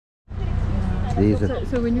There's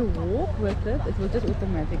So when you walk with it, it will just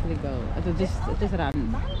automatically go. It will just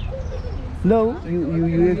run. No,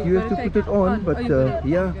 you have to put it on, but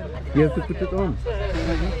yeah, you have to put it on.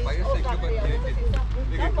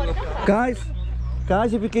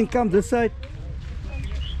 Guys, if you can come this side.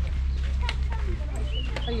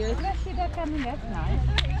 Oh, you see that coming? That's nice.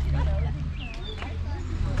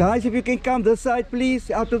 Guys, if you can come this side, please,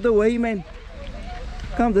 out of the way, man.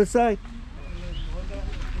 Come this side.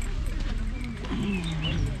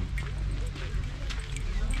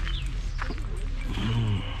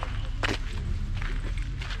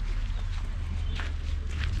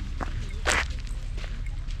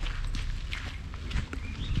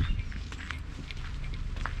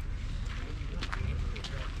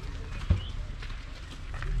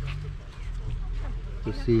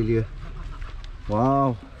 Cecilia.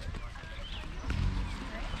 Wow.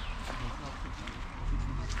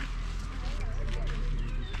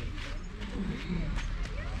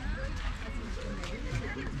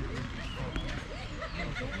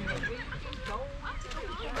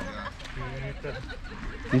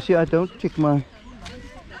 You see, I don't check my...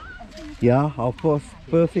 Yeah, half past.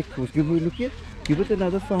 Perfect. Look here. Give it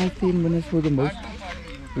another 5-10 minutes for the most.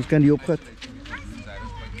 This can you cut.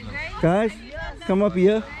 Guys, come up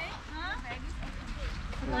here.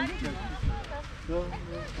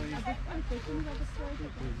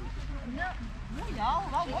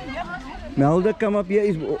 Melda, come up here.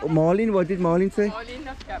 Is Marlene, what did Marlene say? Marlene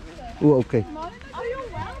is coming. Oh, okay. Are you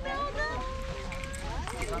well, Melda?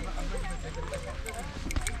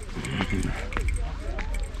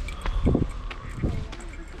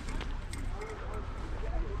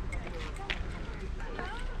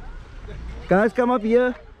 Guys, come up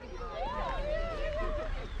here.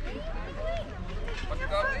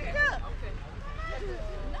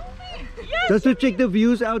 Just to check the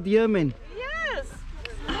views out here, man. Yes.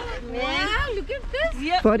 Wow, look at this.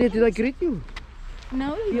 Yep. Fadia, did I greet you?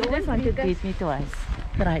 No, You always want to greet me twice.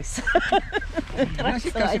 Thrice.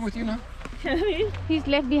 He's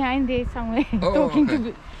left behind there somewhere. Oh, talking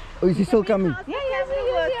okay. to. Oh, is he still coming? Yeah,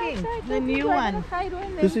 working. The new one.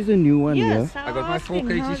 This is a new one, Yes, I got my 4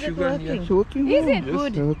 kg sugar in here. yeah? It's working Is well. it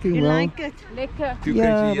good? It's working You well. like it? Lekker. 2 Yeah,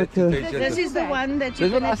 kg here, but, 2 kg This is the one that you're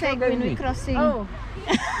This one going I to still take gave when me. we're crossing Oh,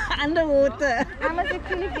 underwater. I must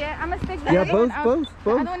actually get. I must take that. Yeah, one both, out. both, The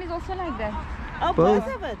both. other one is also like that. Oh, Both.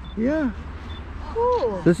 both of it. Yeah.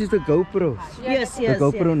 Cool. This is the GoPro. Yes, The yes,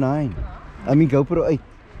 GoPro 9. I mean GoPro 8.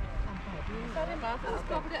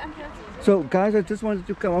 So guys, I just wanted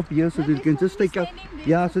to come up here so that you can just take out,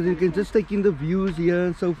 yeah, so that you can just take in the views here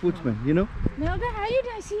and so forth, man, you know? Melda, how you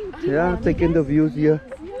doing? See you. Yeah, taking the views here.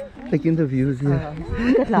 Taking the views here.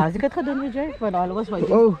 Dit laas ek het gedoen met jy, want all was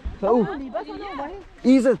waiting. Oh,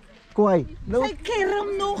 is it? Kwai. No. Sy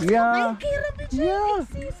kerm nog. Ja. My kerm met jy. Ja. Ek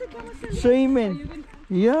sien sy kom as Say, man.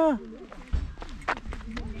 Yeah.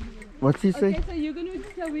 What's he say? Okay, so you're gonna,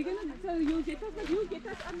 so we're gonna, so you get us by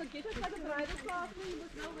the bridal party. You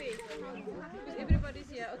must know where. Because everybody's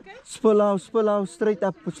here, okay? Spill out, straight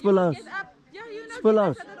up, spill out. Get up. Yeah, you know. Spill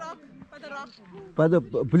out. By the rock. By the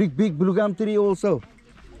rock. By the big blue gum tree also.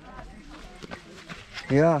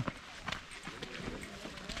 Yeah.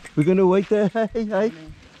 We're gonna wait there. Hey.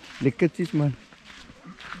 Look at this, man.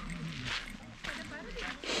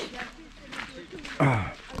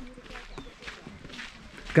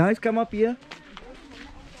 Guys, come up here.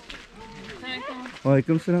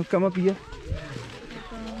 Walaikum salam. Come up here.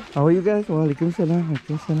 How are you guys? Walaikum salam.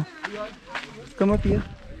 Walaikum salam. Come up here.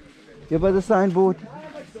 You're by the signboard.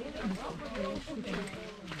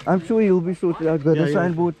 I'm sure you'll be sorted out by the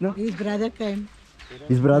signboard, no? His brother came.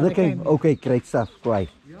 His brother came? Okay, great stuff. Why?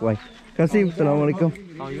 Kasim, assalamu alaikum.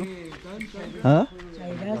 How are you? Huh?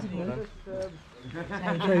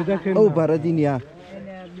 Oh, Baradin, yeah.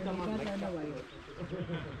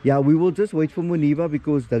 Yeah, we will just wait for Muniba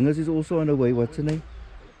because Dangas is also on the way. What's her name?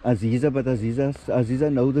 Aziza, but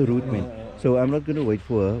Aziza know the route, man. So I'm not going to wait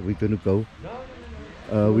for her. We're going to go.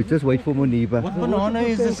 We just wait for Muniba. What banana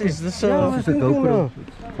is this? Is this This is a GoPro.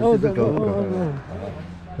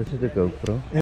 This is the GoPro.